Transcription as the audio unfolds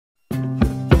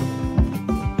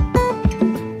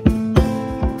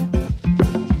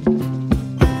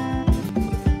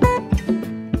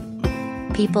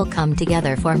people come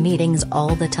together for meetings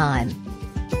all the time.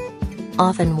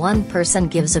 Often one person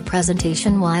gives a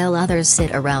presentation while others sit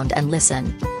around and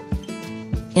listen.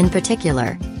 In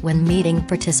particular, when meeting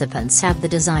participants have the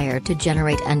desire to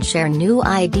generate and share new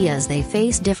ideas, they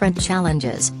face different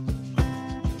challenges.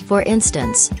 For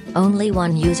instance, only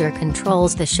one user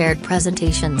controls the shared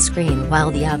presentation screen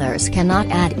while the others cannot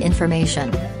add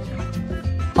information.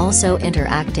 Also,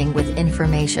 interacting with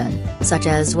information, such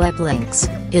as web links,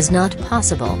 is not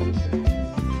possible.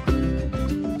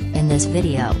 In this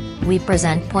video, we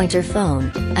present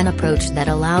PointerPhone, an approach that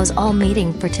allows all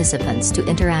meeting participants to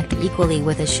interact equally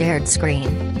with a shared screen.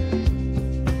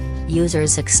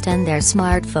 Users extend their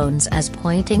smartphones as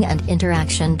pointing and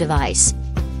interaction device.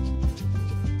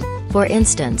 For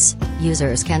instance,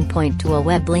 users can point to a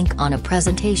web link on a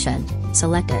presentation,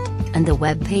 select it, and the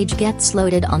web page gets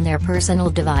loaded on their personal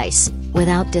device,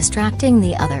 without distracting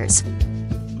the others.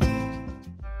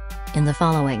 In the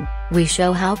following, we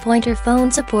show how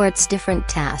PointerPhone supports different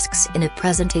tasks in a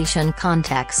presentation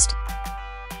context.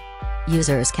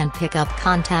 Users can pick up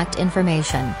contact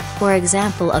information, for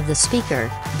example of the speaker,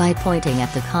 by pointing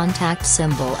at the contact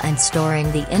symbol and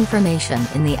storing the information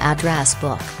in the address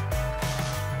book.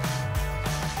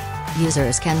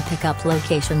 Users can pick up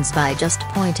locations by just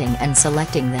pointing and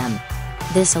selecting them.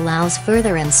 This allows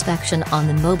further inspection on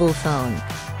the mobile phone.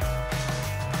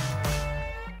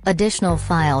 Additional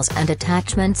files and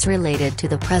attachments related to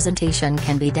the presentation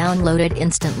can be downloaded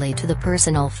instantly to the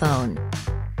personal phone.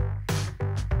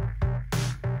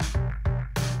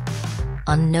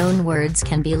 Unknown words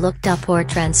can be looked up or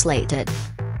translated.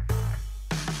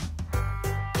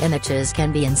 Images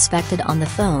can be inspected on the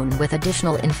phone with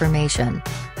additional information.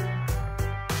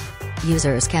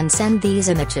 Users can send these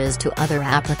images to other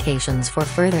applications for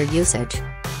further usage.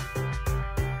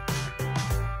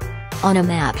 On a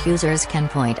map, users can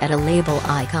point at a label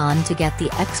icon to get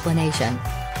the explanation.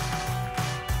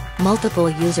 Multiple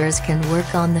users can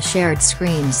work on the shared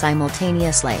screen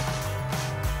simultaneously.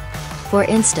 For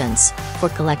instance, for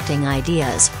collecting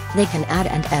ideas, they can add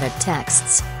and edit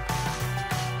texts,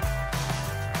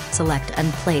 select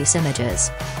and place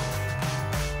images,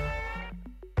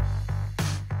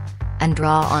 and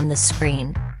draw on the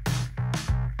screen.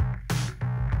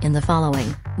 In the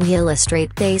following, we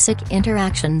illustrate basic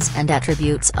interactions and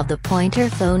attributes of the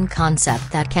PointerPhone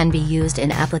concept that can be used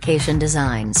in application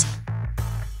designs.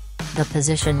 The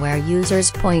position where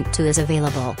users point to is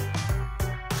available.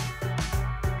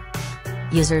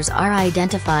 Users are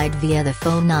identified via the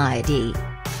phone ID.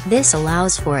 This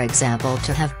allows, for example,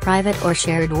 to have private or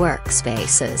shared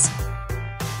workspaces.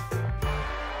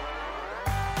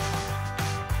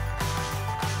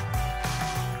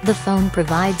 The phone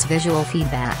provides visual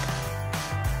feedback,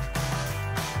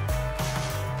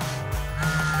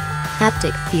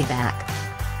 haptic feedback,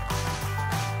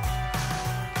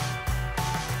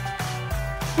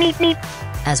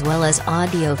 as well as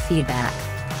audio feedback.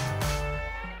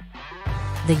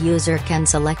 The user can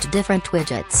select different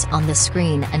widgets on the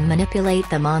screen and manipulate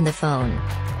them on the phone.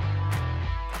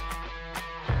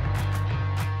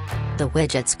 The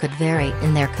widgets could vary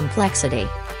in their complexity.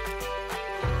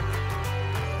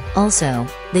 Also,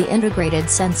 the integrated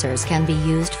sensors can be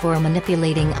used for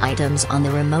manipulating items on the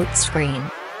remote screen.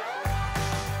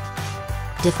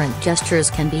 Different gestures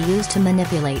can be used to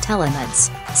manipulate elements,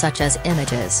 such as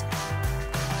images.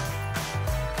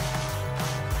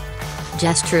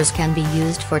 Gestures can be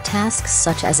used for tasks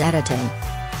such as editing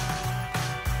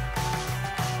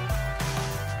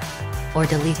or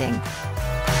deleting.